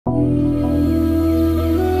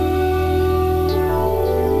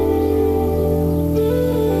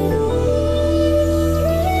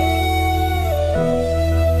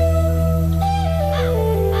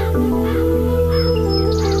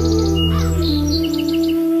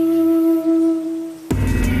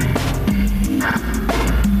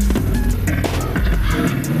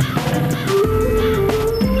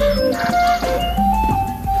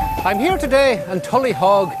I'm here today in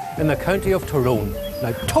Tullaghoge in the county of Tyrone.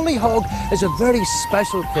 Now, Tullaghoge is a very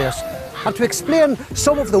special place, and to explain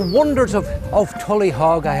some of the wonders of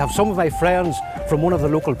Tullaghoge, I have some of my friends from one of the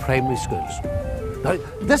local primary schools. Now,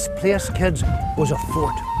 this place, kids, was a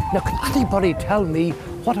fort. Now, can anybody tell me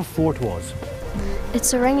what a fort was?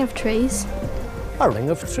 It's a ring of trees. A ring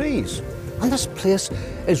of trees. And this place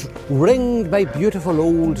is ringed by beautiful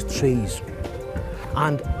old trees.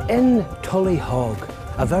 And in Tullaghoge,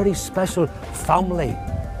 a very special family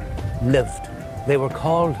lived. They were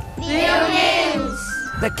called the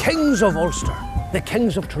O'Neills. The kings of Ulster, the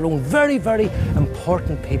kings of Tyrone. Very, very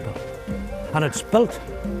important people. And it's built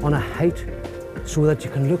on a height so that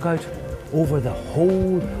you can look out over the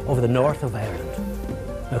whole of the north of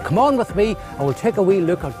Ireland. Now come on with me and we'll take a wee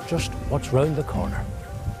look at just what's round the corner.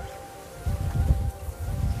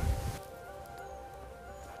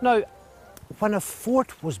 Now, when a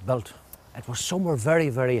fort was built, it was somewhere very,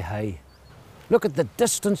 very high. Look at the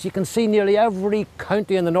distance, you can see nearly every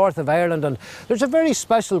county in the north of Ireland, and there's a very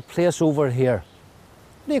special place over here.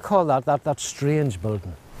 What do you call that strange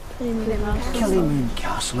building? Killymoon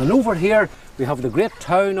Castle. And over here we have the great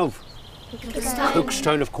town of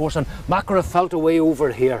Cookstown, of course, and Macra felt away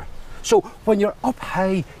over here. So when you're up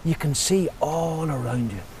high, you can see all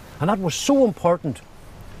around you. And that was so important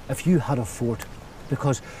if you had a fort,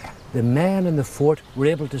 because the men in the fort were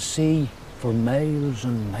able to see for miles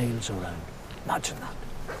and miles around. Imagine that.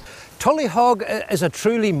 Tullaghoge is a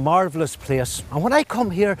truly marvellous place, and when I come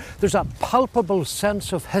here there's a palpable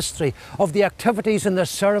sense of history, of the activities and the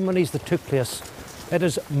ceremonies that took place. It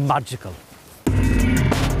is magical.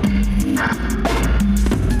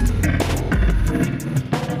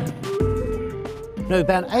 Now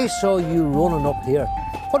Ben, I saw you running up here.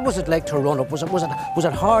 What was it like to run up? Was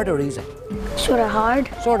it hard or easy? Sort of hard.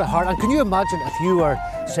 Sort of hard. And can you imagine if you were,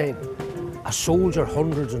 say, a soldier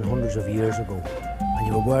hundreds and hundreds of years ago and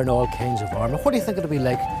you were wearing all kinds of armour? What do you think it would be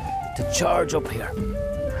like to charge up here?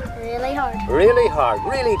 Really hard. Really hard,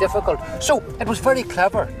 really difficult. So it was very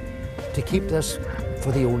clever to keep this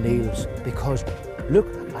for the O'Neills, because look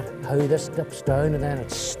at how this dips down and then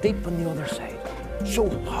it's steep on the other side. So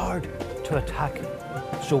hard to attack,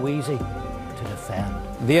 so easy to defend.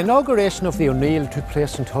 The inauguration of the O'Neill took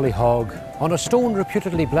place in Tullaghoge on a stone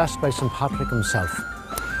reputedly blessed by St Patrick himself.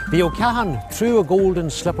 The O'Cahan threw a golden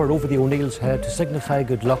slipper over the O'Neill's head to signify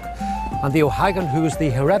good luck, and the O'Hagan, who was the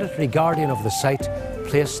hereditary guardian of the site,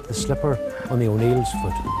 placed the slipper on the O'Neill's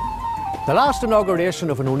foot. The last inauguration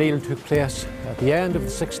of an O'Neill took place at the end of the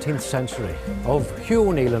 16th century, of Hugh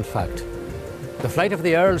O'Neill in fact. The flight of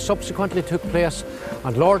the Earl subsequently took place,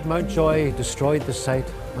 and Lord Mountjoy destroyed the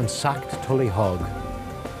site and sacked Tullaghoge.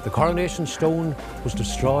 The coronation stone was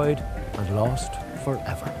destroyed and lost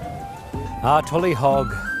forever. Ah,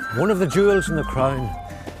 Tullaghoge, one of the jewels in the crown.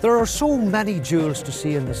 There are so many jewels to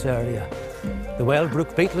see in this area. The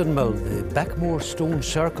Wellbrook Beetling Mill, the Beckmore Stone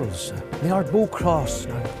Circles, the Ardbow Cross.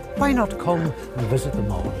 Now, why not come and visit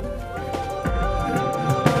them all?